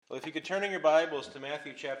Well, if you could turn in your Bibles to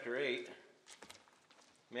Matthew chapter 8.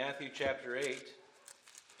 Matthew chapter 8.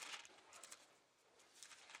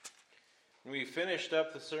 We finished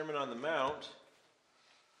up the Sermon on the Mount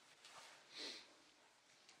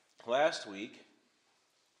last week.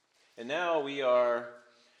 And now we are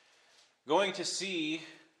going to see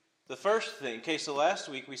the first thing. Okay, so last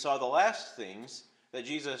week we saw the last things that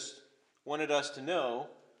Jesus wanted us to know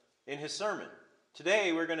in his sermon.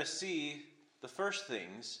 Today we're going to see the first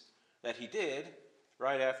things that he did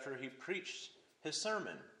right after he preached his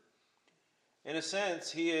sermon. In a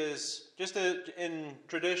sense, he is just in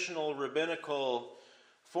traditional rabbinical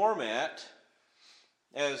format,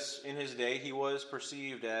 as in his day he was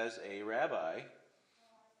perceived as a rabbi.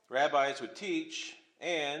 Rabbis would teach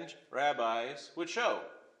and rabbis would show.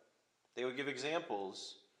 They would give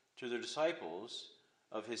examples to their disciples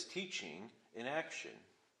of his teaching in action.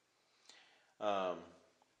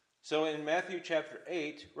 So in Matthew chapter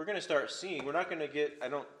 8, we're going to start seeing, we're not going to get,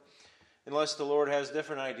 unless the Lord has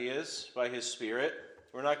different ideas by his Spirit,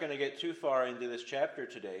 we're not going to get too far into this chapter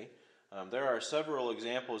today. There are several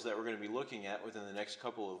examples that we're going to be looking at within the next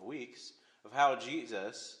couple of weeks of how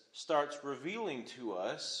Jesus starts revealing to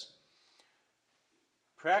us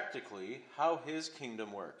practically how his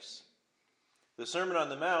kingdom works. The Sermon on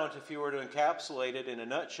the Mount, if you were to encapsulate it in a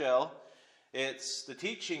nutshell, it's the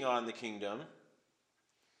teaching on the kingdom.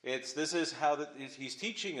 This is how he's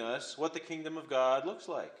teaching us what the kingdom of God looks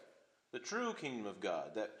like. The true kingdom of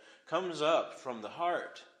God that comes up from the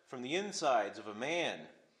heart, from the insides of a man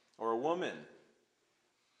or a woman.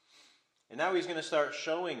 And now he's going to start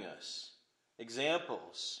showing us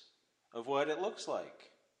examples of what it looks like.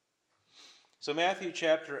 So Matthew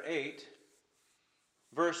chapter 8,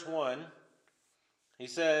 verse 1, he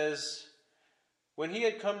says, "When he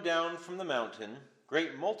had come down from the mountain,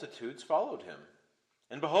 great multitudes followed him.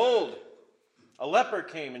 And behold, a leper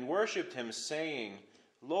came and worshipped him, saying,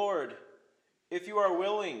 'Lord, if you are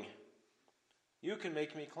willing, you can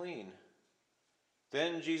make me clean.'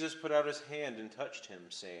 Then Jesus put out his hand and touched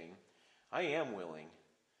him, saying, 'I am willing.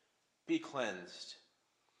 Be cleansed.'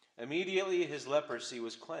 Immediately his leprosy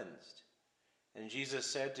was cleansed. And Jesus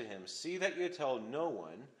said to him, 'See that you tell no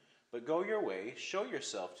one, but go your way, show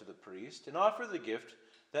yourself to the priest, and offer the gift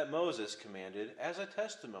that Moses commanded as a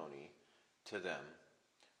testimony to them.'"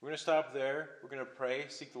 We're going to stop there. We're going to pray,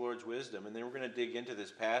 seek the Lord's wisdom, and then we're going to dig into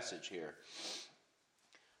this passage here.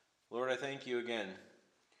 Lord, I thank you again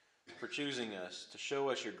for choosing us to show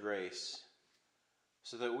us your grace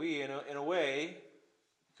so that we, in a way,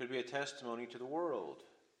 could be a testimony to the world,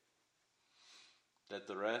 that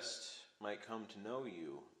the rest might come to know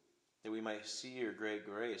you, that we might see your great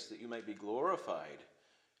grace, that you might be glorified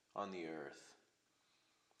on the earth.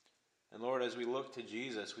 And Lord, as we look to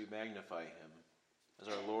Jesus, we magnify him as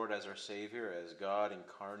our Lord, as our Savior, as God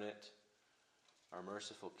incarnate, our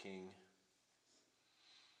merciful King.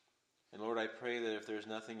 And Lord, I pray that if there's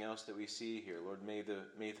nothing else that we see here, Lord, may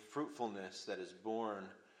the fruitfulness that is born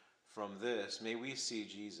from this, may we see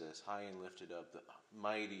Jesus high and lifted up, the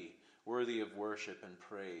mighty, worthy of worship and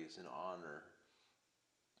praise and honor.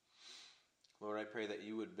 Lord, I pray that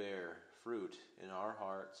you would bear fruit in our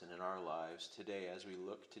hearts and in our lives today as we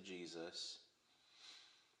look to Jesus,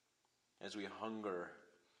 as we hunger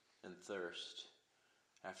and thirst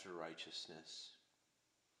after righteousness.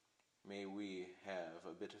 May we have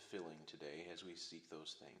a bit of filling today as we seek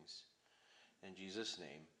those things. In Jesus'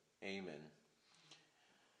 name, amen.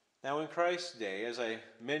 Now in Christ's day, as I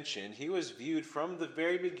mentioned, he was viewed from the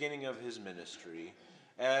very beginning of his ministry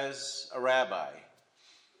as a rabbi.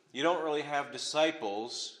 You don't really have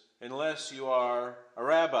disciples unless you are a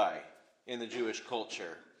rabbi in the Jewish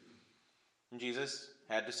culture. And Jesus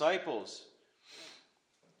had disciples.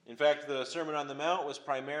 In fact, the Sermon on the Mount was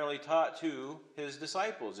primarily taught to his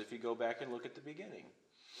disciples, if you go back and look at the beginning.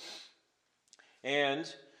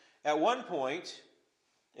 And at one point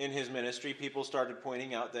in his ministry, people started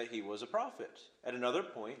pointing out that he was a prophet. At another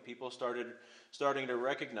point, people starting to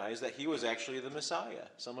recognize that he was actually the Messiah.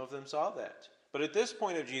 Some of them saw that. But at this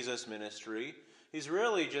point of Jesus' ministry, he's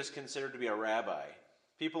really just considered to be a rabbi.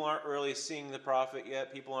 People aren't really seeing the prophet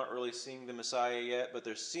yet. People aren't really seeing the Messiah yet, but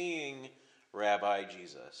they're seeing Rabbi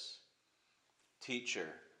Jesus, teacher,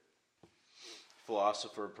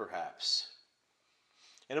 philosopher perhaps.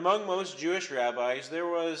 And among most Jewish rabbis, there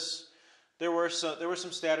was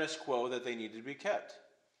some status quo that they needed to be kept.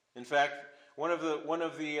 In fact, one of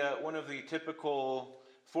the typical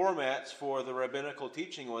formats for the rabbinical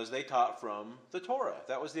teaching was they taught from the Torah.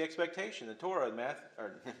 That was the expectation. The Torah,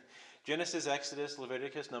 Genesis, Exodus,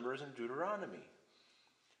 Leviticus, Numbers, and Deuteronomy.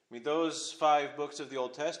 I mean, those 5 books of the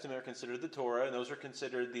Old Testament are considered the Torah, and those are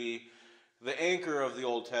considered the the anchor of the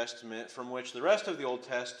Old Testament from which the rest of the Old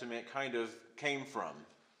Testament kind of came from.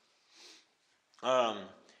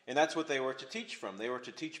 And that's what they were to teach from. They were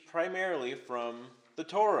to teach primarily from the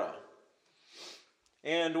Torah.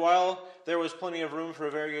 And while there was plenty of room for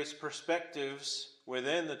various perspectives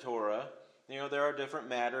within the Torah, there are different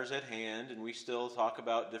matters at hand, and we still talk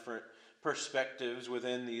about different perspectives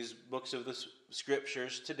within these books of the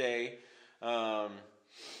Scriptures today.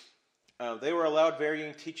 They were allowed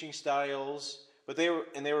varying teaching styles, but they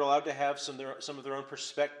were allowed to have some of their own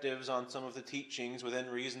perspectives on some of the teachings within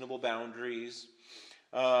reasonable boundaries.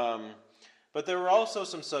 But there were also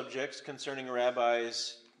some subjects concerning a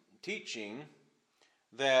rabbi's teaching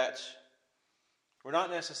that were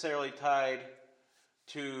not necessarily tied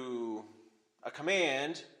to a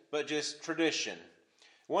command, but just tradition.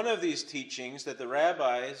 One of these teachings that the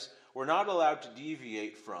rabbis were not allowed to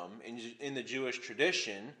deviate from in the Jewish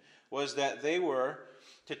tradition was that they were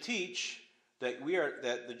to teach that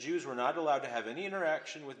the Jews were not allowed to have any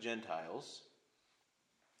interaction with Gentiles,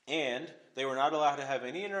 and they were not allowed to have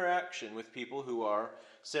any interaction with people who are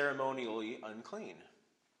ceremonially unclean.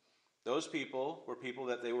 Those people were people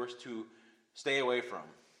that they were to stay away from.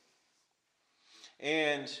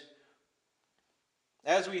 And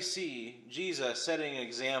as we see Jesus setting an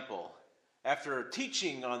example, after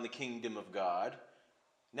teaching on the kingdom of God,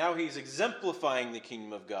 now he's exemplifying the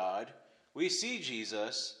kingdom of God, we see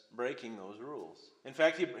Jesus breaking those rules. In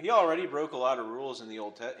fact, he already broke a lot of rules in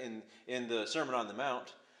the Sermon on the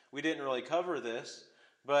Mount. We didn't really cover this,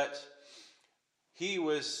 but he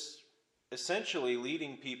was essentially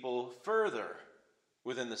leading people further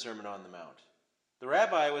within the Sermon on the Mount. The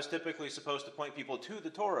rabbi was typically supposed to point people to the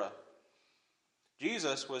Torah.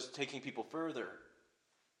 Jesus was taking people further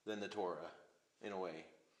than the Torah, in a way.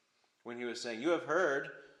 When he was saying, "You have heard,"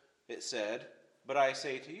 it said, "but I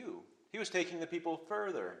say to you." He was taking the people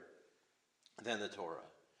further than the Torah.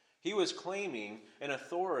 He was claiming an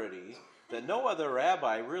authority that no other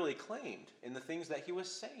rabbi really claimed in the things that he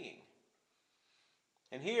was saying.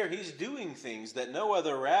 And here he's doing things that no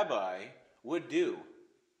other rabbi would do.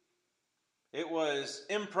 It was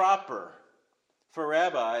improper for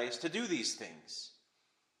rabbis to do these things.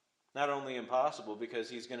 Not only impossible because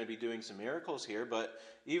he's going to be doing some miracles here, but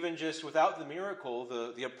even just without the miracle,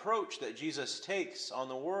 the approach that Jesus takes on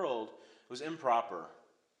the world was improper.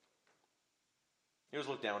 It was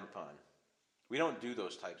looked down upon. We don't do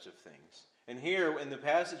those types of things. And here, in the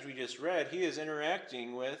passage we just read, he is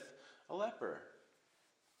interacting with a leper,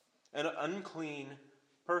 an unclean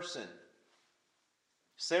person,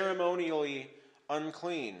 ceremonially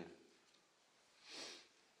unclean.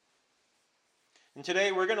 And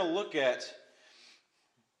today we're going to look at,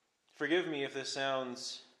 forgive me if this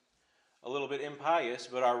sounds a little bit impious,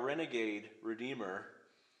 but our renegade Redeemer,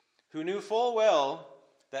 who knew full well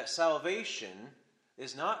that salvation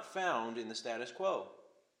is not found in the status quo.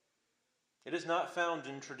 It is not found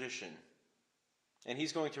in tradition. And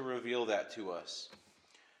he's going to reveal that to us.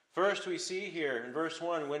 First, we see here in verse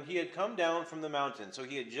 1, when he had come down from the mountain, so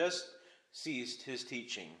he had just ceased his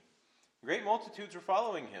teaching. Great multitudes were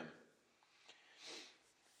following him.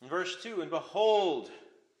 In verse 2, and behold,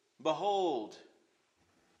 behold,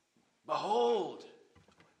 behold.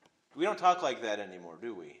 We don't talk like that anymore,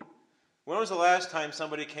 do we? When was the last time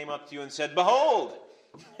somebody came up to you and said, "Behold"?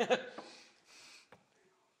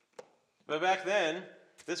 But back then,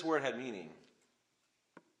 this word had meaning.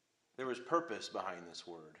 There was purpose behind this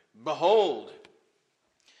word. Behold.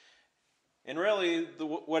 And really,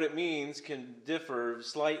 what it means can differ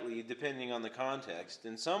slightly depending on the context.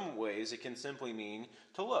 In some ways, it can simply mean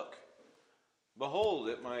to look. Behold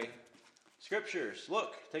at my scriptures.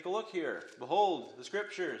 Look, take a look here. Behold the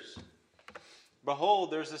scriptures. Behold,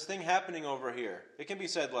 there's this thing happening over here. It can be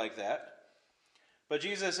said like that. But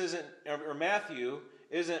Jesus isn't, or Matthew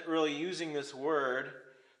isn't really using this word,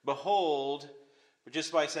 behold, but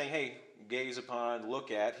just by saying, hey, gaze upon, look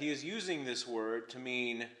at. He is using this word to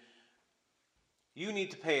mean you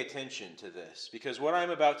need to pay attention to this, because what I'm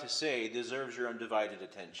about to say deserves your undivided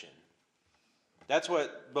attention. That's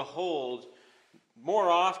what behold more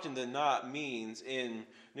often than not means in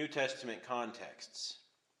New Testament contexts.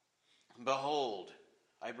 Behold,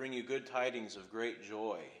 I bring you good tidings of great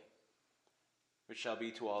joy, which shall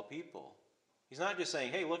be to all people. He's not just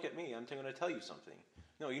saying, hey, look at me, I'm going to tell you something.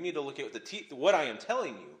 No, you need to look at what I am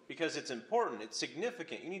telling you, because it's important, it's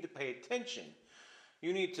significant. You need to pay attention.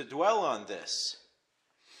 You need to dwell on this.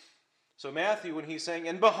 So Matthew, when he's saying,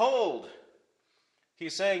 and behold,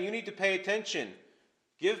 he's saying you need to pay attention.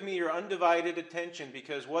 Give me your undivided attention,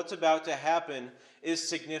 because what's about to happen is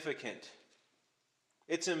significant.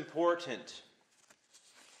 It's important.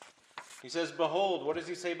 He says, behold. What does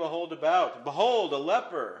he say behold about? Behold, a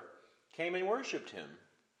leper came and worshipped him,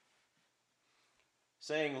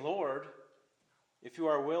 saying, Lord, if you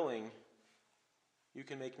are willing, you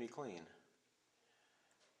can make me clean.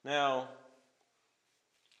 Now,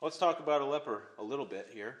 let's talk about a leper a little bit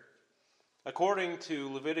here. According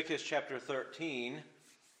to Leviticus chapter 13,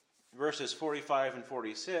 verses 45 and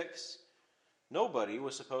 46, nobody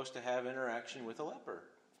was supposed to have interaction with a leper.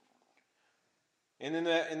 And in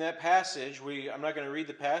that passage, I'm not going to read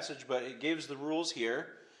the passage, but it gives the rules here.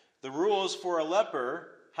 The rules for a leper,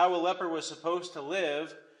 how a leper was supposed to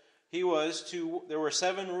live, there were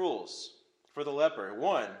 7 rules for the leper.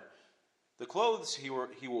 1, the clothes he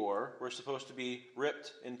wore were supposed to be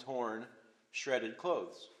ripped and torn, shredded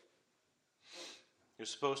clothes. You're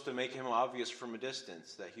supposed to make him obvious from a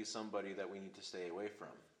distance that he's somebody that we need to stay away from.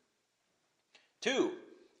 2,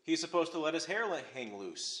 he's supposed to let his hair hang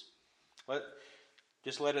loose.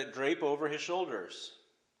 Just let it drape over his shoulders,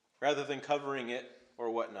 rather than covering it or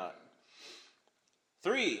whatnot.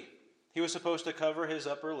 3, he was supposed to cover his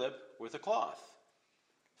upper lip with a cloth.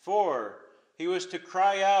 4, he was to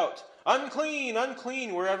cry out, unclean,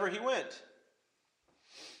 unclean, wherever he went.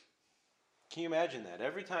 Can you imagine that?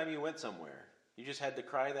 Every time you went somewhere, you just had to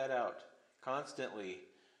cry that out, constantly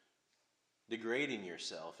degrading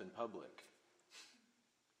yourself in public.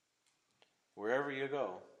 Wherever you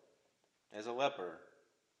go, as a leper,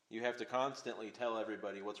 you have to constantly tell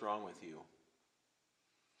everybody what's wrong with you.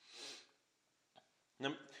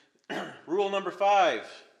 Rule number 5.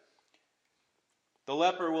 The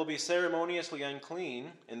leper will be ceremoniously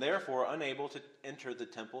unclean and therefore unable to enter the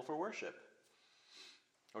temple for worship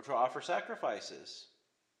or to offer sacrifices.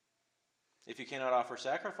 If you cannot offer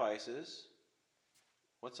sacrifices,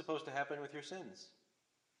 what's supposed to happen with your sins?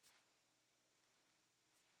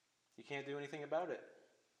 You can't do anything about it.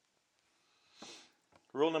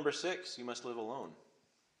 Rule number 6, you must live alone,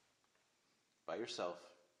 by yourself.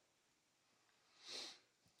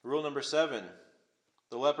 Rule number 7,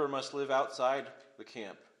 the leper must live outside the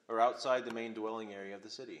camp or outside the main dwelling area of the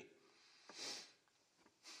city.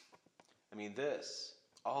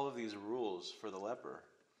 All of these rules for the leper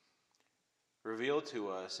reveal to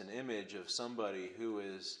us an image of somebody who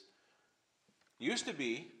used to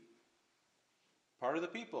be part of the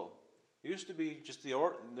people, used to be just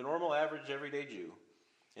the normal, average, everyday Jew,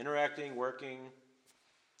 interacting, working,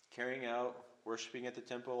 carrying out, worshiping at the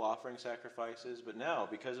temple, offering sacrifices. But now,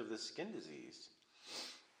 because of this skin disease,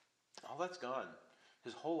 all that's gone.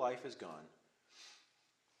 His whole life is gone.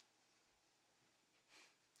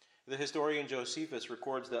 The historian Josephus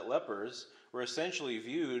records that lepers were essentially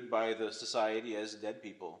viewed by the society as dead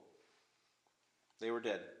people. They were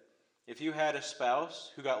dead. If you had a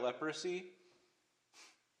spouse who got leprosy,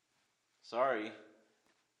 sorry,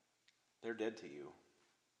 they're dead to you.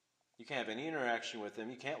 You can't have any interaction with them.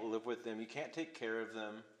 You can't live with them. You can't take care of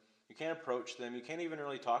them. You can't approach them. You can't even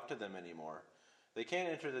really talk to them anymore. They can't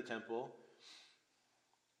enter the temple.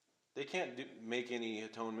 They can't make any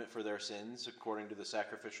atonement for their sins according to the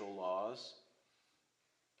sacrificial laws.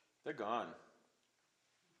 They're gone.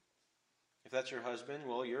 If that's your husband,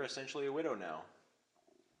 well, you're essentially a widow now.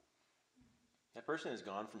 That person is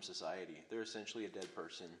gone from society. They're essentially a dead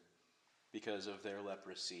person because of their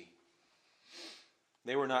leprosy.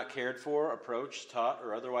 They were not cared for, approached, taught,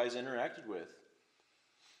 or otherwise interacted with.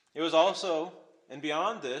 It was also, and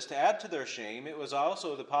beyond this, to add to their shame, it was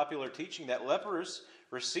also the popular teaching that lepers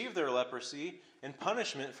received their leprosy in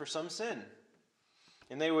punishment for some sin.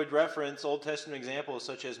 And they would reference Old Testament examples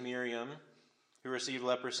such as Miriam, who received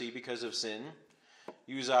leprosy because of sin,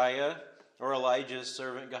 Uzziah, or Elijah's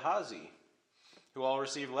servant Gehazi, who all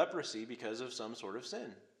received leprosy because of some sort of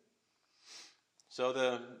sin. So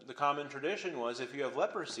the common tradition was, if you have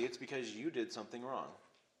leprosy, it's because you did something wrong.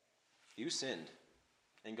 You sinned,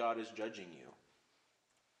 and God is judging you.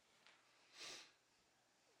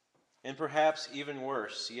 And perhaps even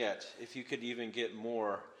worse yet, if you could even get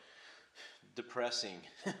more depressing,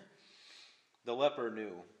 the leper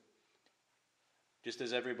knew, just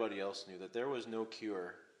as everybody else knew, that there was no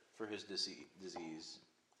cure for his disease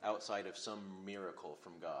outside of some miracle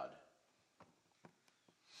from God.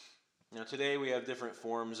 Now today we have different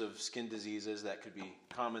forms of skin diseases that could be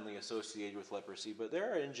commonly associated with leprosy, but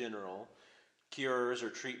there are in general cures or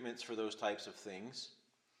treatments for those types of things.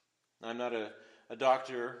 I'm not a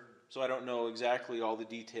doctor, so I don't know exactly all the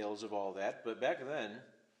details of all that, but back then,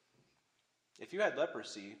 if you had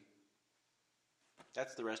leprosy,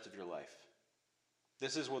 that's the rest of your life.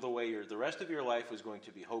 This is the way the rest of your life was going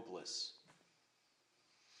to be hopeless,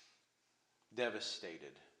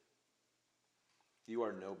 devastated. You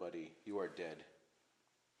are nobody. You are dead.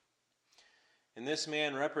 And this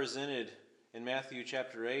man represented in Matthew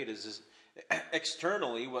chapter 8 is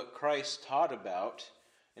externally what Christ taught about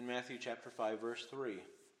in Matthew chapter 5 verse 3.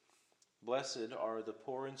 Blessed are the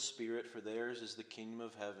poor in spirit, for theirs is the kingdom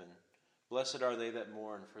of heaven. Blessed are they that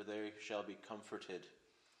mourn, for they shall be comforted.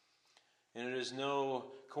 And it is no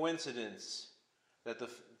coincidence that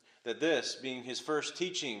this, being his first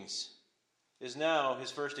teachings, is now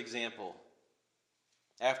his first example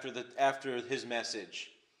after his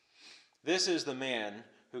message. This is the man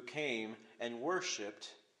who came and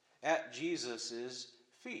worshipped at Jesus'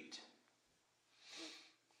 feet.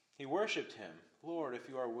 He worshipped him. Lord, if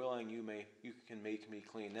you are willing, you can make me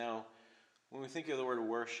clean. Now, when we think of the word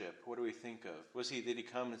worship, what do we think of? Did he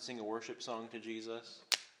come and sing a worship song to Jesus?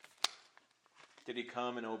 Did he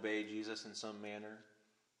come and obey Jesus in some manner?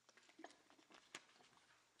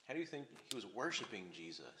 How do you think he was worshiping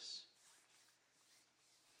Jesus?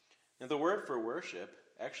 Now, the word for worship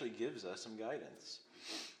actually gives us some guidance.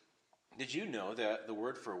 Did you know that the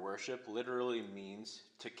word for worship literally means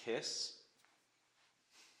to kiss?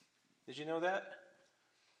 Did you know that?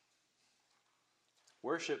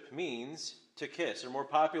 Worship means to kiss, or more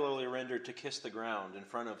popularly rendered, to kiss the ground in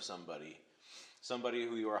front of somebody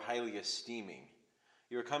who you are highly esteeming.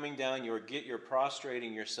 You're coming down, you're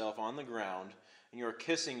prostrating yourself on the ground, and you're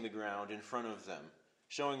kissing the ground in front of them,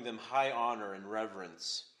 showing them high honor and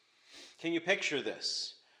reverence. Can you picture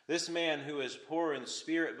this? This man who is poor in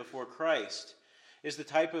spirit before Christ is the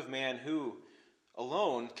type of man who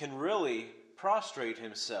alone can really prostrate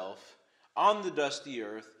himself on the dusty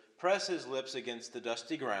earth, press his lips against the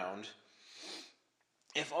dusty ground,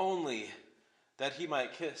 if only that he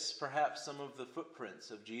might kiss perhaps some of the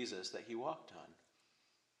footprints of Jesus that he walked on.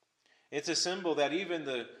 It's a symbol that even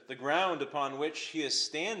the ground upon which he is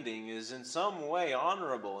standing is in some way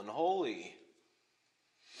honorable and holy.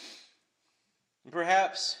 And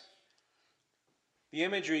perhaps the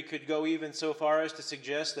imagery could go even so far as to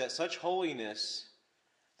suggest that such holiness,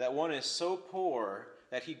 that one is so poor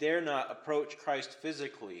that he dare not approach Christ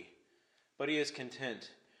physically, but he is content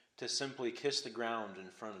to simply kiss the ground in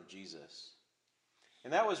front of Jesus.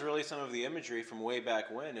 And that was really some of the imagery from way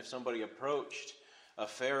back when. If somebody approached a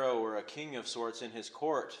pharaoh or a king of sorts in his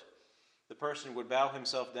court, the person would bow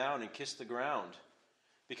himself down and kiss the ground,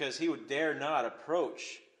 because he would dare not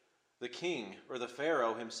approach the king or the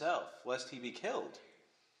pharaoh himself, lest he be killed.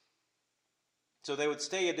 So they would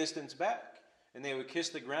stay a distance back, and they would kiss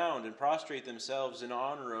the ground and prostrate themselves in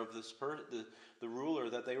honor of the ruler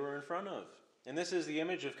that they were in front of. And this is the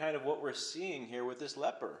image of kind of what we're seeing here with this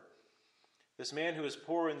leper. This man who is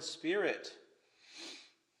poor in spirit.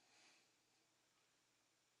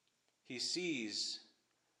 He sees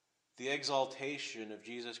the exaltation of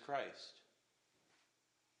Jesus Christ,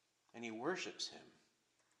 and he worships him.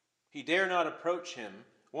 He dare not approach him.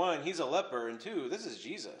 One, he's a leper, and two, this is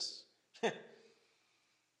Jesus.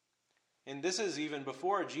 And this is even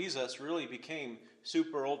before Jesus really became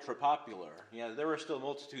super ultra popular. Yeah, there were still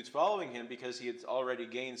multitudes following him because he had already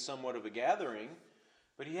gained somewhat of a gathering,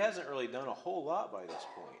 but he hasn't really done a whole lot by this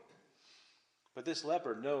point. But this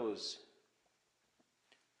leper knows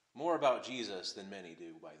more about Jesus than many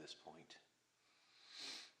do by this point.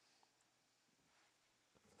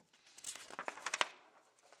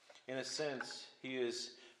 In a sense, he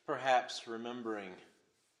is perhaps remembering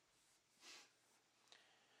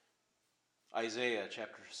Isaiah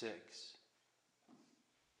chapter 6.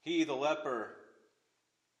 He, the leper,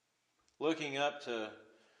 looking up to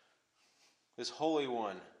this Holy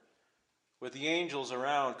One, with the angels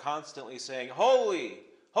around constantly saying, "Holy,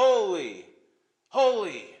 holy,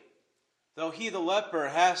 holy." Though he, the leper,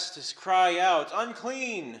 has to cry out,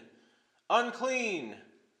 "Unclean, unclean,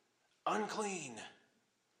 unclean."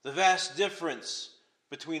 The vast difference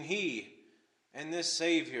between he and this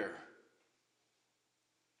Savior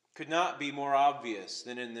could not be more obvious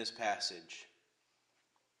than in this passage.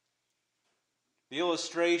 The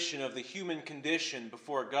illustration of the human condition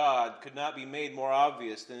before God could not be made more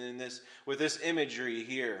obvious than with this imagery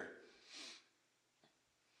here.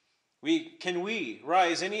 Can we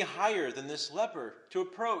rise any higher than this leper to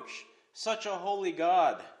approach such a holy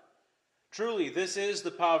God? Truly, this is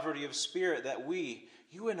the poverty of spirit that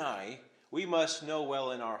you and I, we must know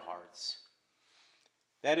well in our hearts.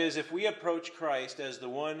 That is, if we approach Christ as the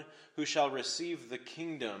one who shall receive the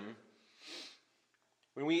kingdom,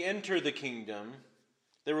 when we enter the kingdom,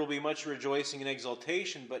 there will be much rejoicing and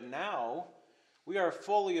exultation, but now we are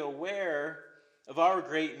fully aware of our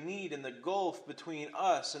great need and the gulf between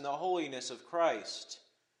us and the holiness of Christ.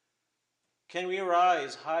 Can we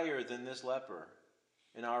rise higher than this leper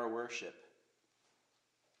in our worship?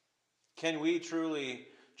 Can we truly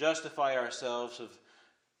justify ourselves of,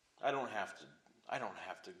 I don't have to I don't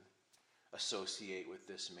have to associate with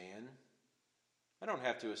this man. I don't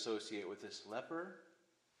have to associate with this leper.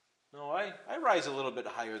 No, I rise a little bit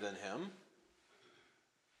higher than him.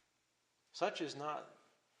 Such is not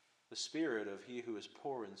the spirit of he who is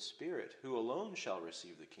poor in spirit, who alone shall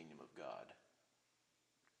receive the kingdom of God.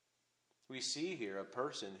 We see here a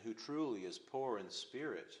person who truly is poor in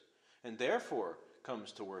spirit, and therefore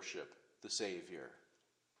comes to worship the Savior.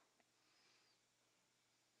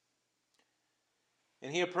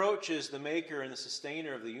 And he approaches the maker and the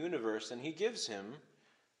sustainer of the universe, and he gives him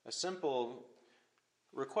a simple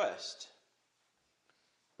request.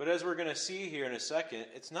 But as we're going to see here in a second,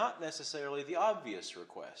 it's not necessarily the obvious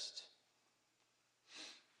request.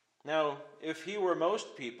 Now, if he were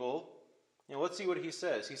most people, let's see what he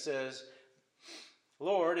says. He says,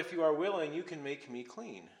 Lord, if you are willing, you can make me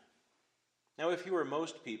clean. Now, if he were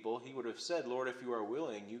most people, he would have said, Lord, if you are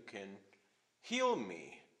willing, you can heal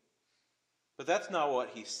me. But that's not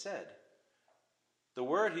what he said. The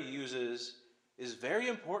word he uses is very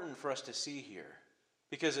important for us to see here,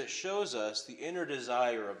 because it shows us the inner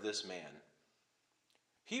desire of this man.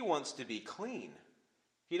 He wants to be clean.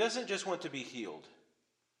 He doesn't just want to be healed.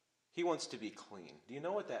 He wants to be clean. Do you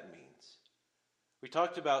know what that means? We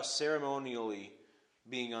talked about ceremonially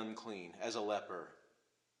being unclean as a leper.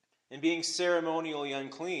 And being ceremonially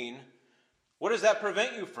unclean, what does that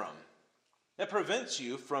prevent you from? That prevents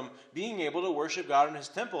you from being able to worship God in his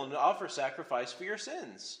temple and to offer sacrifice for your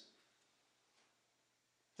sins.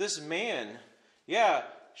 This man,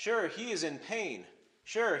 sure, he is in pain.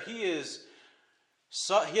 Sure, he has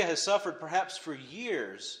suffered perhaps for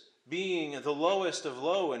years, being the lowest of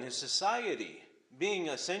low in his society, being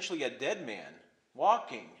essentially a dead man,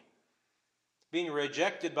 walking, being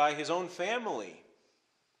rejected by his own family,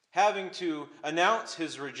 having to announce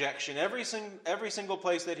his rejection every single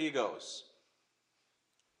place that he goes.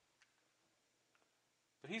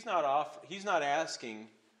 But he's not asking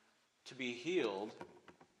to be healed.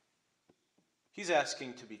 He's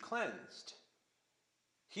asking to be cleansed.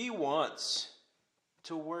 He wants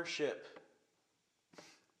to worship.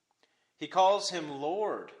 He calls him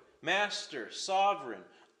Lord, Master, Sovereign,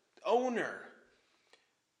 Owner.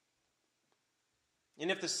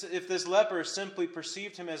 And if this leper simply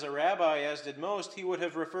perceived him as a rabbi, as did most, he would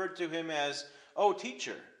have referred to him as,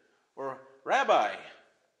 teacher, or rabbi.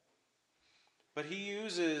 But he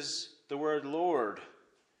uses the word Lord,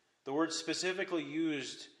 the word specifically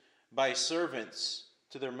used by servants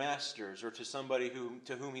to their masters or to somebody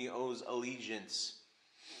to whom he owes allegiance.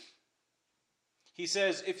 He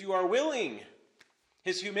says, if you are willing.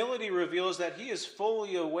 His humility reveals that he is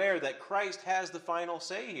fully aware that Christ has the final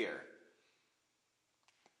say here.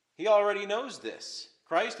 He already knows this.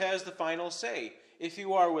 Christ has the final say, if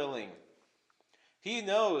you are willing. He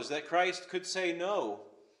knows that Christ could say no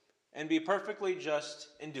and be perfectly just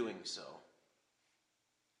in doing so.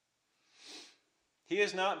 He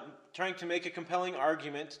is not trying to make a compelling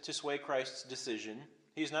argument to sway Christ's decision.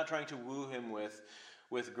 He is not trying to woo him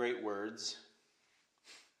with great words.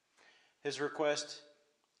 His request,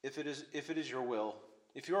 if it is your will,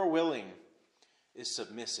 if you are willing, is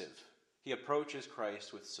submissive. He approaches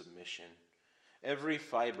Christ with submission. Every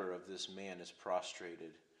fiber of this man is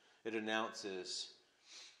prostrated. It announces,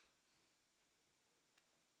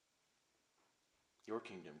 your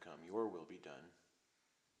kingdom come, your will be done.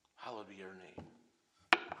 Hallowed be your name.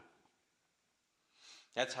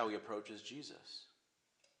 That's how he approaches Jesus.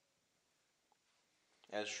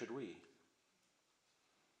 As should we.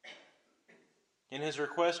 And his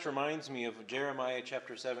request reminds me of Jeremiah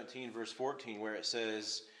chapter 17, verse 14, where it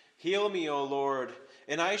says, heal me, O Lord,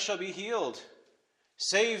 and I shall be healed.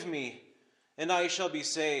 Save me, and I shall be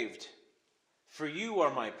saved. For you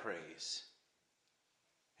are my praise.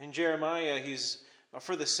 In Jeremiah, he's,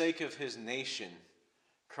 for the sake of his nation,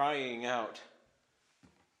 crying out,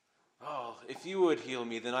 if you would heal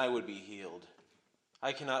me, then I would be healed.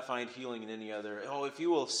 I cannot find healing in any other. If you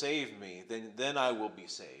will save me, then I will be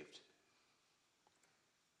saved.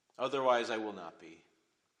 Otherwise, I will not be.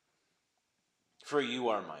 For you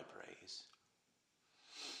are my praise.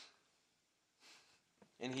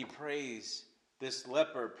 And he prays, this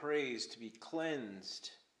leper prays to be cleansed.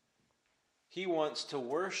 He wants to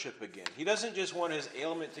worship again. He doesn't just want his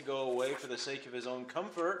ailment to go away for the sake of his own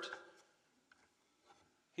comfort.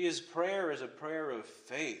 His prayer is a prayer of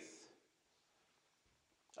faith.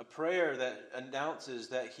 A prayer that announces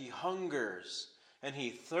that he hungers and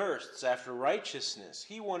he thirsts after righteousness.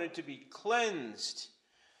 He wanted to be cleansed.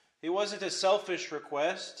 It wasn't a selfish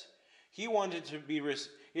request. He wanted to be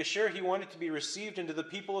he wanted to be received into the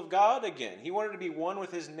people of God again. He wanted to be one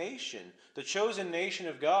with his nation, the chosen nation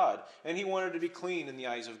of God, and he wanted to be clean in the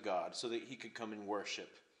eyes of God so that he could come and worship.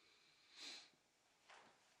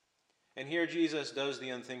 And here Jesus does the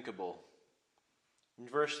unthinkable. In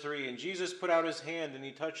verse 3, and Jesus put out his hand and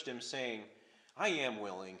he touched him, saying, I am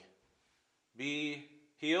willing. Be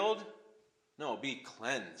healed? No, be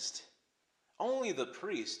cleansed. Only the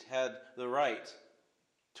priest had the right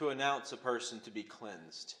to announce a person to be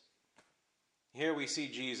cleansed. Here we see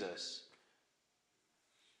Jesus.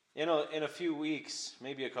 In a few weeks,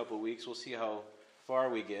 maybe a couple weeks, we'll see how far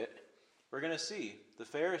we get. We're going to see the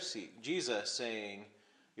Pharisee, Jesus, saying,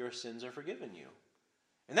 your sins are forgiven you.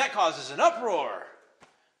 And that causes an uproar.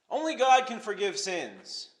 Only God can forgive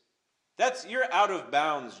sins. You're out of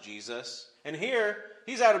bounds, Jesus. And here,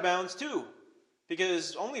 he's out of bounds too.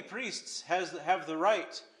 Because only priests have the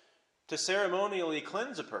right to ceremonially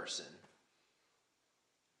cleanse a person.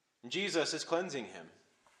 And Jesus is cleansing him.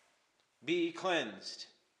 Be cleansed.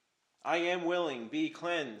 I am willing, be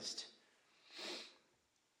cleansed.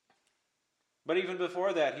 But even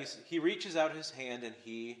before that, he reaches out his hand and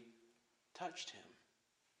he touched him.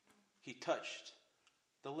 He touched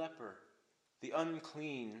the leper, the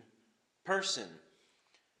unclean person.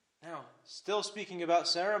 Now, still speaking about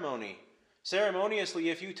ceremony. Ceremoniously,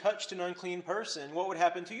 if you touched an unclean person, what would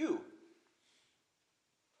happen to you?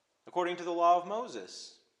 According to the law of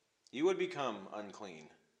Moses, you would become unclean,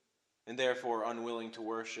 and therefore unwilling to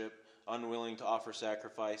worship, unwilling to offer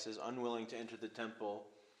sacrifices, unwilling to enter the temple.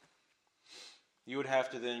 You would have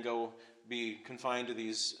to then go be confined to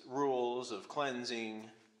these rules of cleansing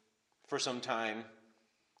for some time.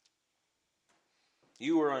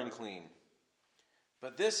 You were unclean.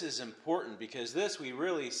 But this is important because this we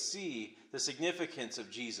really see the significance of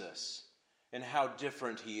Jesus and how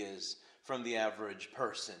different he is from the average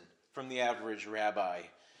person, from the average rabbi.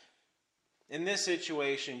 In this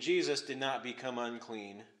situation, Jesus did not become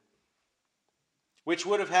unclean, which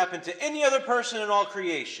would have happened to any other person in all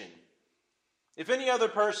creation. If any other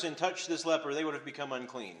person touched this leper, they would have become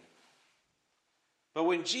unclean. But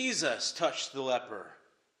when Jesus touched the leper,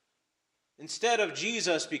 instead of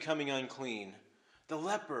Jesus becoming unclean, the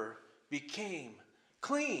leper became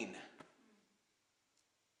clean.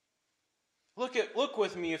 Look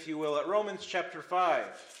with me, if you will, at Romans chapter 5.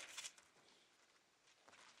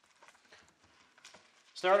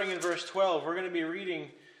 Starting in verse 12, we're going to be reading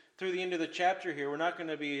through the end of the chapter here. We're not going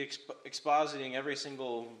to be expositing every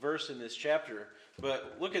single verse in this chapter,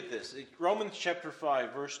 but look at this. Romans chapter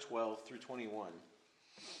 5, verse 12 through 21.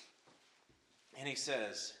 And he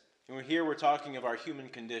says, and here we're talking of our human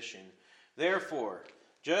condition. Therefore,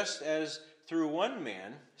 just as through one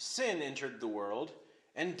man sin entered the world,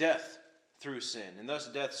 and death through sin, and thus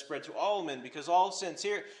death spread to all men because all sins.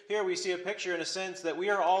 Here we see a picture in a sense that we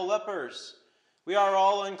are all lepers. We are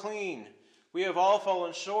all unclean. We have all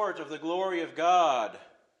fallen short of the glory of God.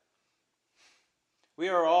 We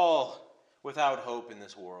are all without hope in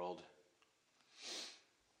this world.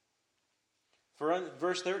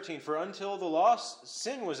 Verse 13, for until the law,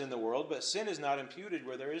 sin was in the world, but sin is not imputed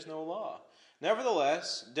where there is no law.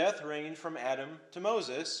 Nevertheless, death reigned from Adam to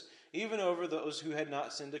Moses, even over those who had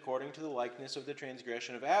not sinned according to the likeness of the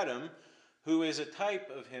transgression of Adam, who is a type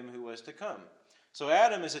of him who was to come. So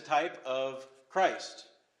Adam is a type of Christ.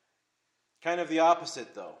 Kind of the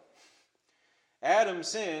opposite, though. Adam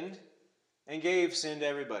sinned and gave sin to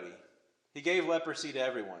everybody. He gave leprosy to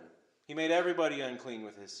everyone. He made everybody unclean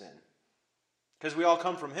with his sin. Because we all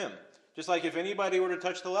come from him. Just like if anybody were to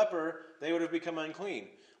touch the leper, they would have become unclean.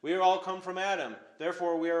 We all come from Adam.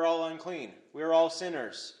 Therefore, we are all unclean. We are all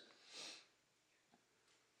sinners.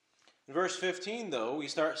 In verse 15, though, we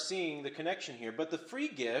start seeing the connection here. But the free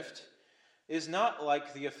gift is not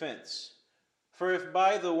like the offense. For if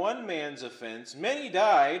by the one man's offense many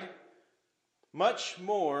died, much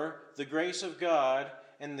more the grace of God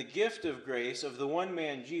and the gift of grace of the one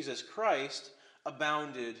man Jesus Christ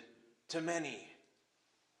abounded to many.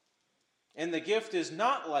 And the gift is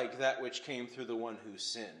not like that which came through the one who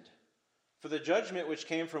sinned. For the judgment which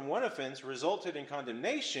came from one offense resulted in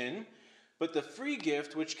condemnation, but the free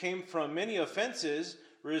gift which came from many offenses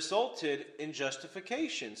resulted in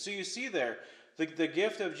justification. So you see there, the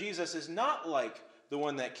gift of Jesus is not like the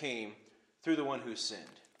one that came through the one who sinned.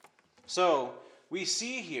 So we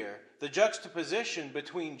see here the juxtaposition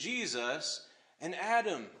between Jesus and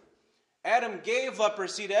Adam. Adam gave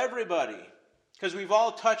leprosy to everybody because we've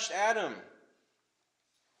all touched Adam.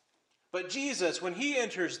 But Jesus, when he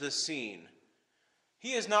enters the scene,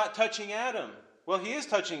 he is not touching Adam. Well, he is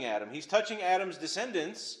touching Adam. He's touching Adam's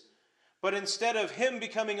descendants. But instead of him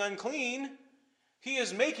becoming unclean, He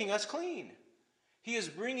is making us clean. He is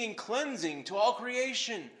bringing cleansing to all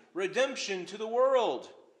creation, redemption to the world.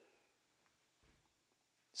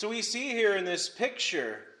 So we see here in this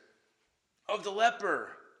picture of the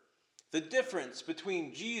leper the difference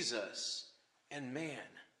between Jesus and man.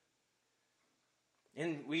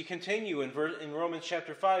 And we continue in Romans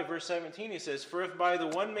chapter 5, verse 17, he says, "For if by the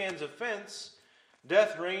one man's offense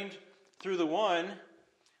death reigned through the one,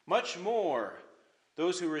 much more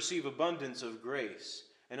those who receive abundance of grace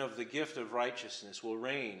and of the gift of righteousness will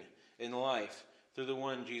reign in life through the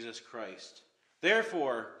one Jesus Christ.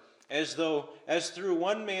 Therefore, as through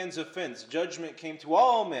one man's offense judgment came to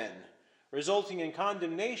all men, resulting in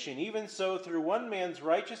condemnation, even so through one man's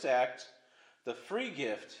righteous act the free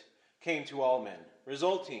gift came to all men,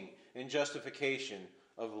 resulting in justification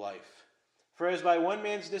of life. For as by one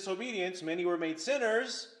man's disobedience many were made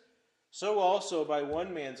sinners, so also by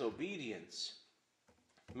one man's obedience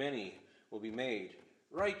many will be made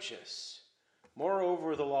righteous.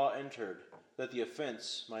 Moreover, the law entered, that the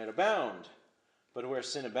offense might abound. But where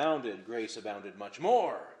sin abounded, grace abounded much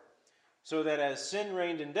more. So that as sin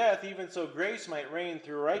reigned in death, even so grace might reign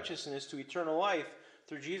through righteousness to eternal life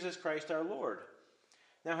through Jesus Christ our Lord."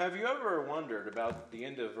 Now, have you ever wondered about the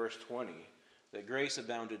end of verse 20, that grace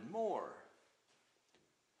abounded more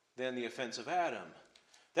than the offense of Adam?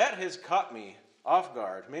 That has caught me off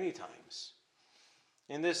guard many times.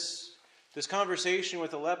 And this conversation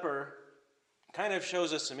with the leper kind of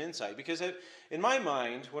shows us some insight. Because in my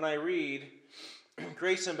mind, when I read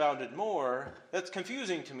grace abounded more, that's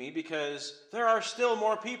confusing to me because there are still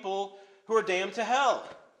more people who are damned to hell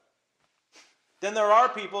than there are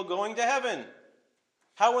people going to heaven.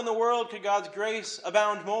 How in the world could God's grace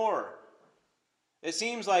abound more? It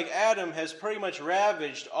seems like Adam has pretty much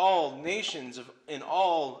ravaged all nations in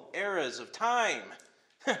all eras of time.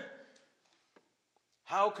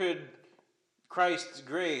 How could Christ's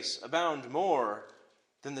grace abound more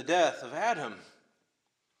than the death of Adam?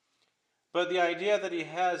 But the idea that he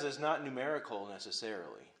has is not numerical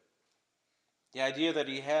necessarily. The idea that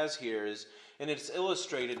he has here is, and it's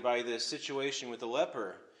illustrated by this situation with the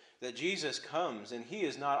leper, that Jesus comes and he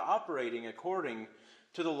is not operating according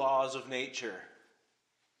to the laws of nature.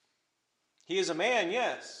 He is a man,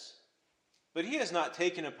 yes, but he has not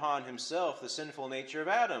taken upon himself the sinful nature of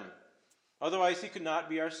Adam. Otherwise, he could not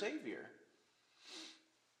be our Savior.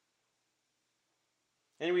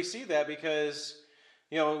 And we see that because,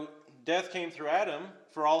 death came through Adam,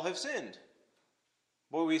 for all have sinned.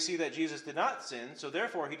 But we see that Jesus did not sin, so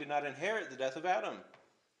therefore he did not inherit the death of Adam.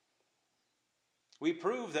 We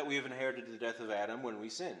prove that we have inherited the death of Adam when we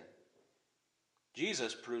sin.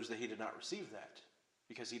 Jesus proves that he did not receive that,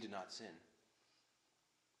 because he did not sin.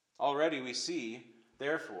 Already we see,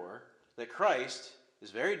 therefore, that Christ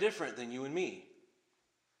is very different than you and me.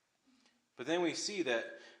 But then we see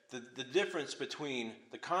that the difference between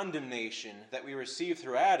the condemnation that we receive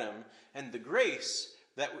through Adam and the grace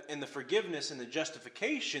and the forgiveness and the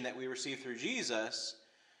justification that we receive through Jesus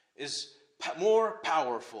is more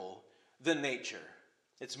powerful than nature.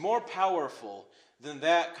 It's more powerful than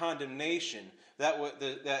that condemnation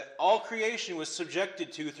that all creation was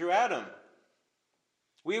subjected to through Adam.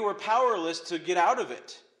 We were powerless to get out of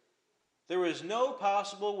it. There was no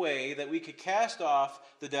possible way that we could cast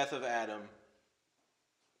off the death of Adam.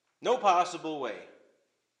 No possible way.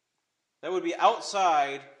 That would be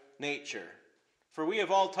outside nature. For we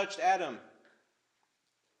have all touched Adam.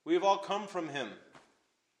 We have all come from him.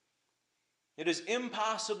 It is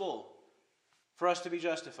impossible for us to be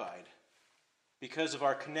justified because of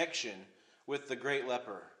our connection with the great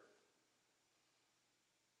leper.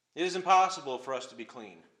 It is impossible for us to be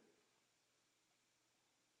clean.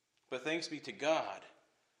 But thanks be to God,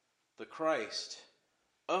 the Christ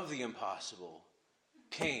of the impossible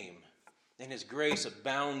came, and his grace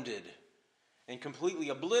abounded and completely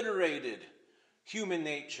obliterated human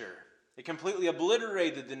nature. It completely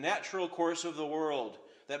obliterated the natural course of the world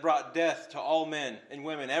that brought death to all men and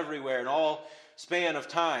women everywhere in all span of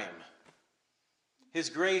time. His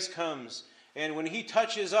grace comes, and when he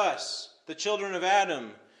touches us, the children of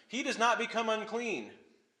Adam, he does not become unclean.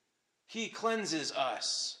 He cleanses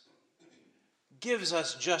us, gives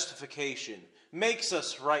us justification, makes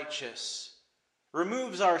us righteous,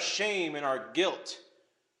 removes our shame and our guilt.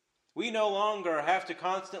 We no longer have to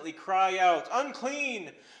constantly cry out,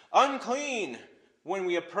 "Unclean, unclean," when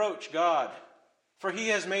we approach God. For he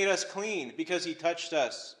has made us clean because he touched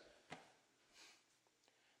us.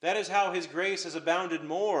 That is how his grace has abounded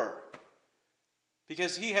more.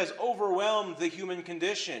 Because he has overwhelmed the human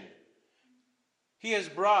condition. He has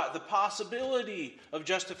brought the possibility of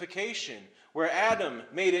justification, where Adam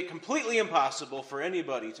made it completely impossible for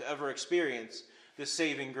anybody to ever experience this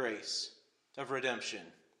saving grace of redemption.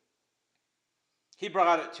 He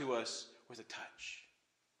brought it to us with a touch.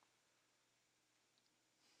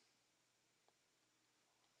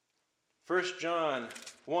 1 John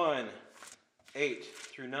 1, 8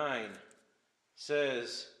 through 9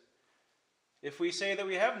 says, if we say that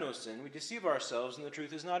we have no sin, we deceive ourselves and the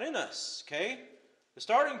truth is not in us. Okay? The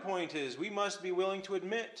starting point is we must be willing to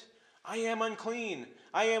admit, I am unclean.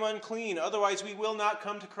 I am unclean. Otherwise we will not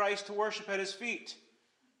come to Christ to worship at his feet.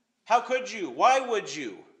 How could you? Why would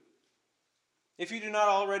you? If you do not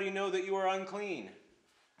already know that you are unclean.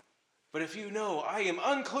 But if you know, I am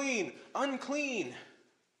unclean, unclean,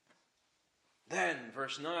 then,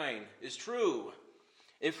 verse 9 is true.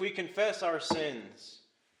 If we confess our sins,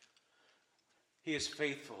 he is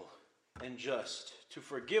faithful and just to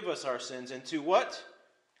forgive us our sins and to what?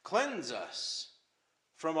 Cleanse us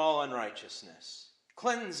from all unrighteousness.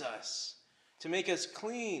 Cleanse us, to make us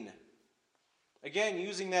clean. Again,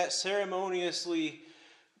 using that ceremoniously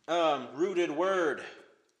rooted word.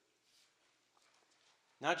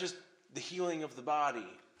 Not just the healing of the body,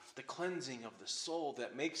 the cleansing of the soul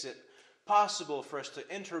that makes it possible for us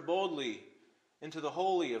to enter boldly into the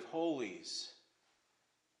Holy of Holies,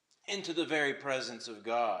 into the very presence of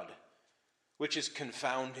God, which is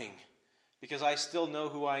confounding, because I still know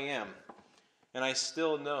who I am, and I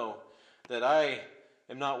still know that I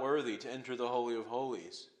am not worthy to enter the Holy of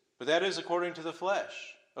Holies. But that is according to the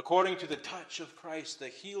flesh, according to the touch of Christ, the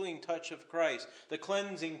healing touch of Christ, the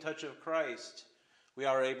cleansing touch of Christ, we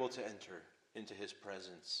are able to enter into his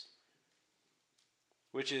presence,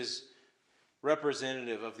 which is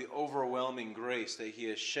representative of the overwhelming grace that he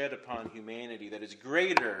has shed upon humanity that is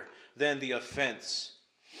greater than the offense.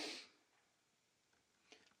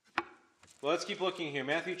 Well, let's keep looking here.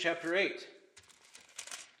 Matthew chapter 8.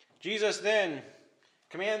 Jesus then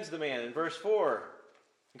commands the man in verse 4.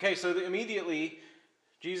 Okay, so immediately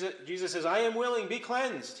Jesus says, I am willing, be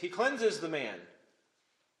cleansed. He cleanses the man.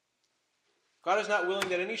 God is not willing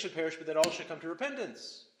that any should perish, but that all should come to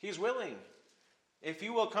repentance. He's willing. If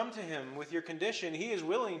you will come to him with your condition, he is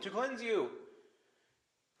willing to cleanse you.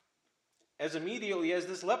 As immediately as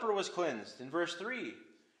this leper was cleansed, in verse 3.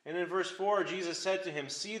 And in verse 4, Jesus said to him,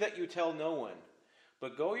 see that you tell no one,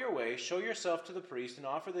 but go your way, show yourself to the priest, and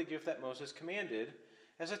offer the gift that Moses commanded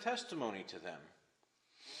as a testimony to them.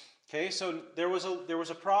 Okay, so there was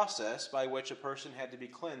a process by which a person had to be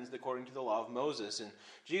cleansed according to the law of Moses. And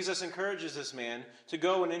Jesus encourages this man to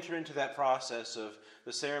go and enter into that process of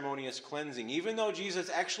the ceremonious cleansing, even though Jesus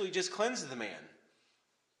actually just cleansed the man.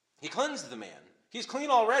 He cleansed the man. He's clean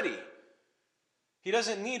already. He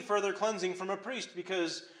doesn't need further cleansing from a priest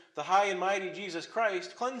because the high and mighty Jesus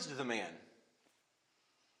Christ cleansed the man.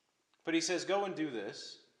 But he says, go and do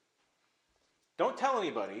this. Don't tell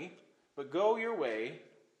anybody, but go your way.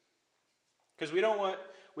 Because we don't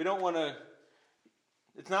want to,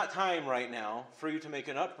 it's not time right now for you to make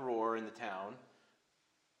an uproar in the town.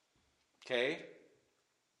 Okay?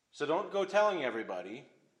 So don't go telling everybody,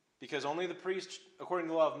 because only the priest, according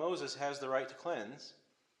to the law of Moses, has the right to cleanse.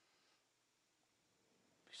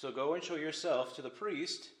 So go and show yourself to the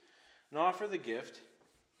priest and offer the gift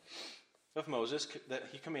of Moses that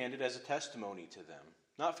he commanded as a testimony to them.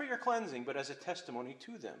 Not for your cleansing, but as a testimony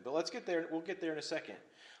to them. But let's get there. We'll get there in a second.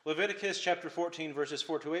 Leviticus chapter 14, verses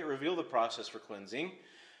 4 to 8 reveal the process for cleansing.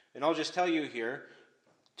 And I'll just tell you here,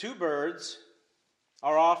 2 birds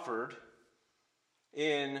are offered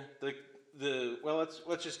in well,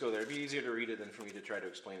 let's just go there. It'd be easier to read it than for me to try to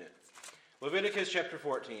explain it. Leviticus chapter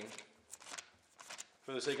 14.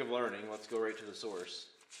 For the sake of learning, let's go right to the source.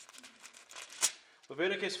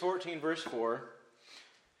 Leviticus 14, verse 4.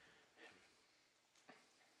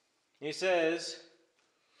 He says,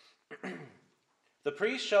 the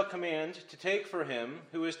priest shall command to take for him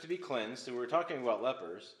who is to be cleansed, and we're talking about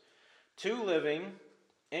lepers, 2 living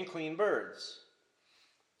and clean birds,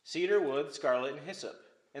 cedar wood, scarlet, and hyssop.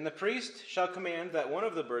 And the priest shall command that one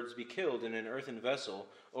of the birds be killed in an earthen vessel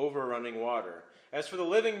over running water. As for the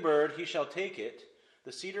living bird, he shall take it,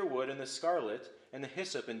 the cedar wood and the scarlet and the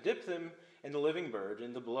hyssop, and dip them and the living bird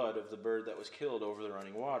in the blood of the bird that was killed over the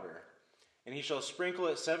running water. And he shall sprinkle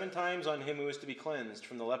it 7 times on him who is to be cleansed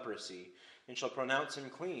from the leprosy, and shall pronounce him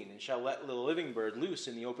clean, and shall let the living bird loose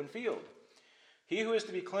in the open field. He who is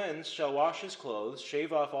to be cleansed shall wash his clothes,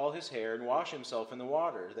 shave off all his hair, and wash himself in the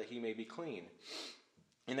water, that he may be clean.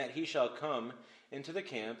 And that he shall come into the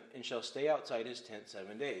camp, and shall stay outside his tent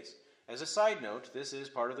 7 days. As a side note, this is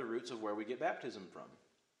part of the roots of where we get baptism from.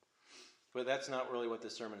 But that's not really what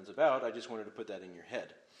this sermon is about. I just wanted to put that in your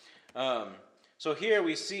head. So here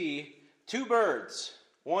we see 2 birds.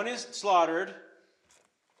 One is slaughtered,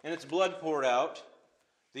 and its blood poured out.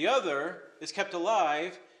 The other is kept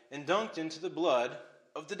alive and dunked into the blood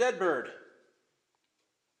of the dead bird.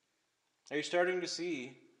 Are you starting to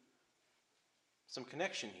see some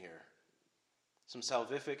connection here? Some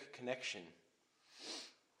salvific connection.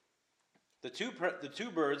 The two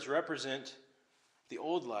birds represent the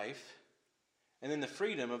old life and then the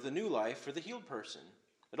freedom of the new life for the healed person.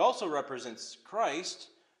 It also represents Christ,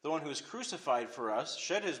 the one who is crucified for us,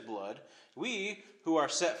 shed his blood, we who are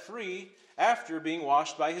set free after being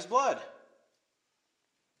washed by his blood.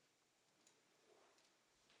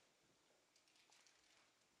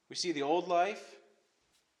 We see the old life.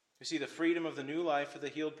 We see the freedom of the new life for the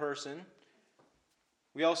healed person.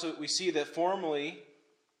 We see that formerly,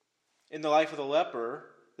 in the life of the leper,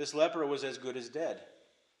 this leper was as good as dead.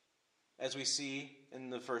 As we see in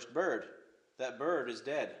the first bird, that bird is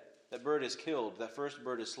dead. That bird is killed. That first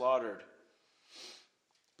bird is slaughtered.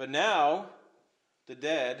 But now, the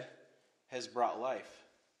dead has brought life.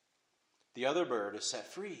 The other bird is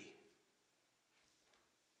set free,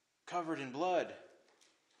 covered in blood.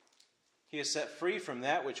 He is set free from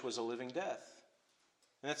that which was a living death.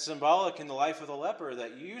 And that's symbolic in the life of the leper,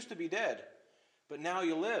 that you used to be dead, but now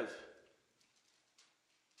you live.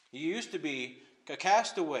 You used to be a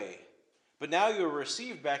castaway, but now you are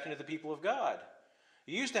received back into the people of God.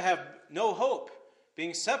 You used to have no hope,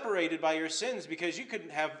 being separated by your sins because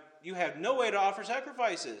you had no way to offer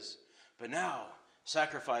sacrifices. But now,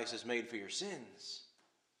 sacrifice is made for your sins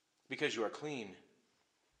because you are clean.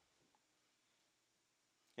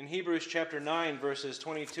 In Hebrews chapter 9, verses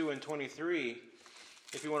 22 and 23,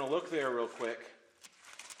 if you want to look there real quick.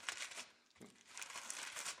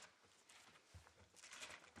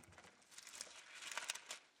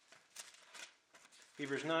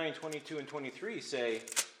 Hebrews 9, 22 and 23 say,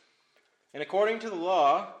 "And according to the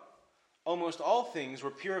law, almost all things were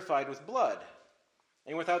purified with blood,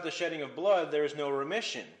 and without the shedding of blood there is no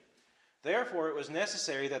remission. Therefore it was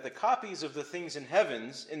necessary that the copies of the things in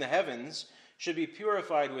the heavens should be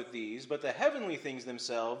purified with these, but the heavenly things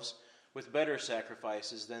themselves with better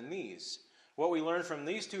sacrifices than these." What we learn from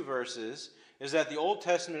these two verses is that the Old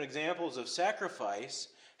Testament examples of sacrifice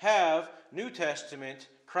have New Testament,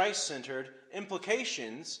 Christ-centered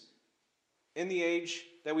implications in the age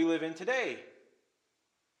that we live in today.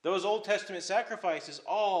 Those Old Testament sacrifices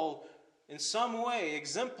all, in some way,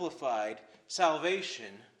 exemplified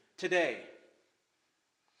salvation today.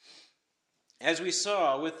 As we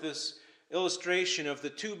saw with this illustration of the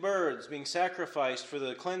two birds being sacrificed for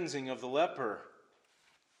the cleansing of the leper,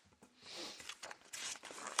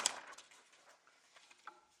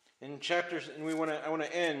 I want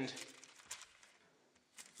to end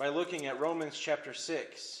by looking at Romans chapter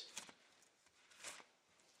 6.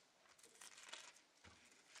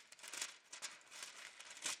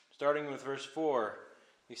 Starting with verse 4,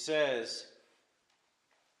 he says,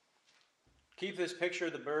 "Keep this picture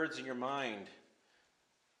of the birds in your mind,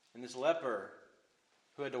 and this leper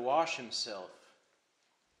who had to wash himself,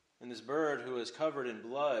 and this bird who was covered in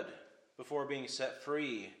blood before being set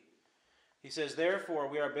free." He says, "Therefore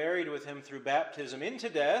we are buried with him through baptism into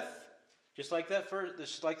death," just like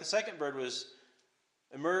the second bird was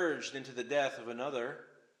emerged into the death of another.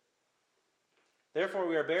 "Therefore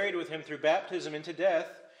we are buried with him through baptism into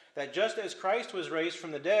death, that just as Christ was raised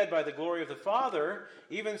from the dead by the glory of the Father,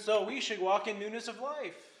 even so we should walk in newness of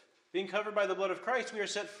life. Being covered by the blood of Christ, we are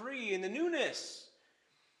set free in the newness."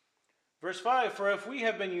 Verse 5, "For if we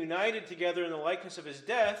have been united together in the likeness of his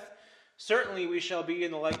death, certainly we shall be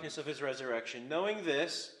in the likeness of his resurrection, knowing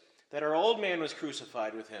this, that our old man was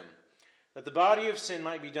crucified with him, that the body of sin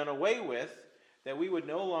might be done away with, that we would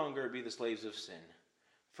no longer be the slaves of sin.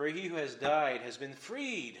 For he who has died has been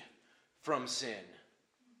freed from sin.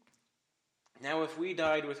 Now if we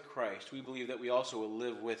died with Christ, we believe that we also will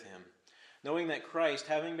live with him, knowing that Christ,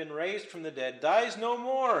 having been raised from the dead, dies no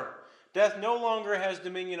more. Death no longer has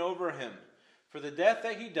dominion over him. For the death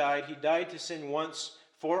that he died to sin once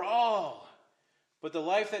for all. But the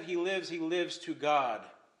life that he lives to God.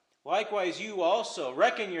 Likewise you also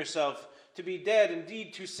reckon yourself to be dead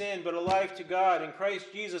indeed to sin, but alive to God in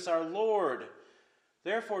Christ Jesus our Lord.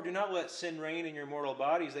 Therefore do not let sin reign in your mortal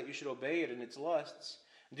bodies, that you should obey it in its lusts.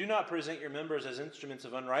 Do not present your members as instruments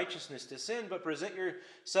of unrighteousness to sin, but present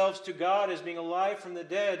yourselves to God as being alive from the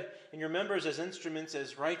dead, and your members as instruments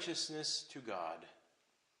as righteousness to God."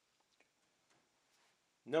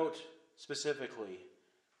 Note specifically,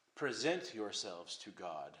 present yourselves to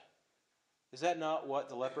God. Is that not what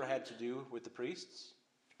the leper had to do with the priests?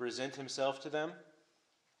 To present himself to them?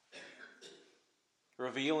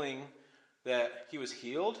 Revealing that he was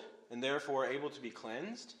healed and therefore able to be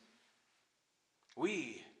cleansed?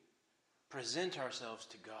 We present ourselves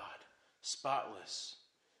to God, spotless,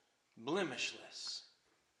 blemishless,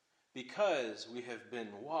 because we have been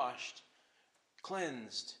washed,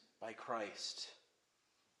 cleansed by Christ.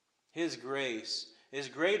 His grace is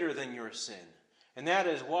greater than your sin, and that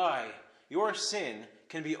is why your sin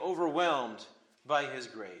can be overwhelmed by His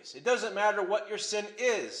grace. It doesn't matter what your sin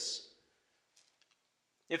is.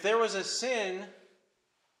 If there was a sin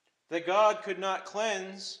that God could not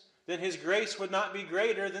cleanse, then His grace would not be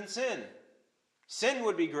greater than sin. Sin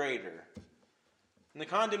would be greater. And the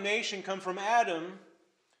condemnation come from Adam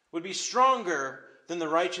would be stronger than the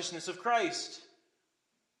righteousness of Christ.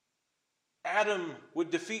 Adam would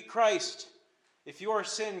defeat Christ if your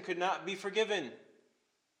sin could not be forgiven.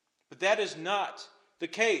 But that is not the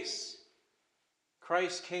case.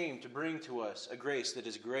 Christ came to bring to us a grace that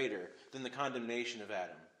is greater than the condemnation of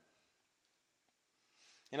Adam.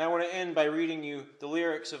 And I want to end by reading you the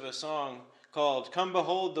lyrics of a song called "Come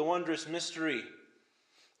Behold the Wondrous Mystery."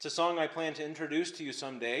 It's a song I plan to introduce to you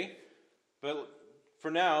someday, but for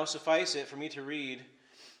now, suffice it for me to read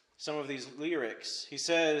some of these lyrics. He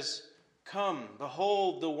says, "Come,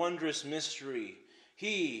 behold the wondrous mystery.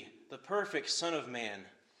 He, the perfect Son of Man,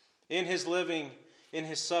 in His living, in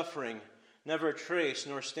His suffering, never trace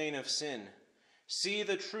nor stain of sin. See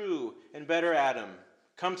the true and better Adam,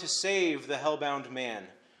 come to save the hell-bound man.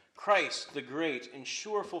 Christ, the great and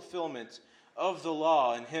sure fulfillment of the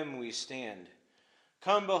law, in Him we stand.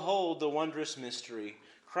 Come behold the wondrous mystery,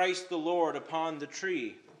 Christ the Lord upon the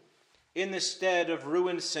tree. In the stead of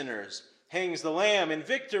ruined sinners hangs the Lamb in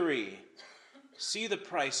victory. See the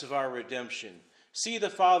price of our redemption. See the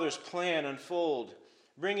Father's plan unfold,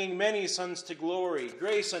 bringing many sons to glory,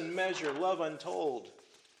 grace unmeasured, love untold.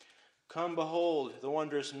 Come behold the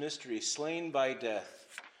wondrous mystery, slain by death,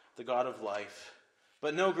 the God of life.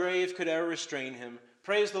 But no grave could ever restrain Him.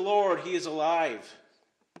 Praise the Lord, He is alive.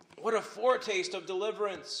 What a foretaste of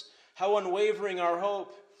deliverance! How unwavering our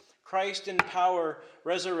hope! Christ in power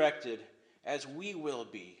resurrected, as we will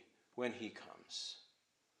be when He comes.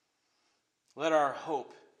 Let our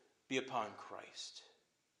hope be upon Christ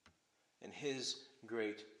and His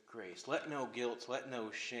great grace. Let no guilt, let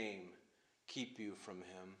no shame keep you from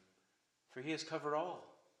Him, for He has covered all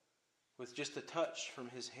with just a touch from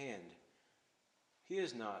His hand. He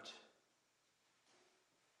is not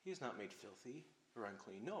made filthy or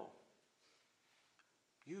unclean. No.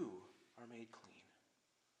 You are made clean.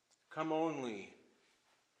 Come only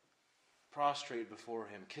prostrate before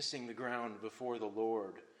Him, kissing the ground before the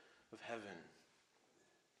Lord of heaven,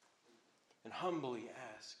 and humbly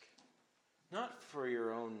ask, not for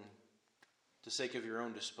the sake of your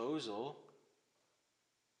own disposal,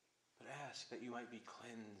 but ask that you might be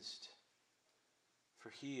cleansed, for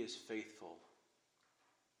He is faithful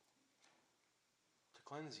to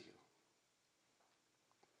cleanse you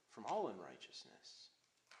from all unrighteousness.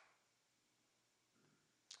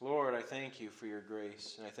 Lord, I thank You for Your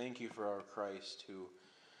grace, and I thank You for our Christ, who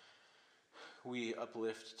we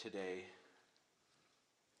uplift today.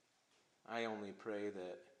 I only pray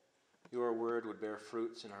that Your word would bear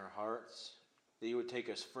fruits in our hearts, that You would take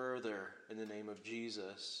us further in the name of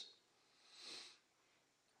Jesus.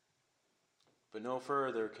 But no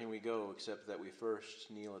further can we go except that we first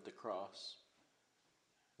kneel at the cross.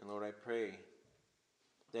 And Lord, I pray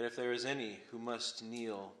that if there is any who must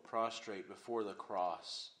kneel prostrate before the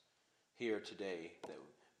cross here today, that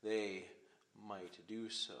they might do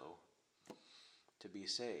so to be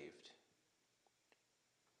saved.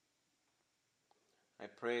 I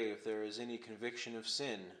pray if there is any conviction of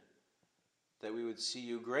sin, that we would see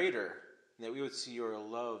You greater, and that we would see Your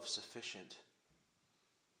love sufficient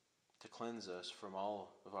to cleanse us from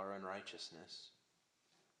all of our unrighteousness.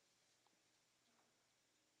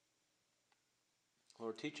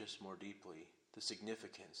 Lord, teach us more deeply the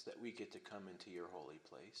significance that we get to come into Your holy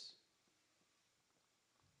place.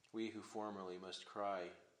 We who formerly must cry,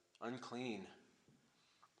 unclean,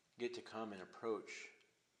 get to come and approach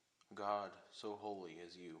God so holy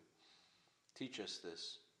as You. Teach us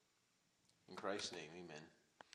this. In Christ's name, amen.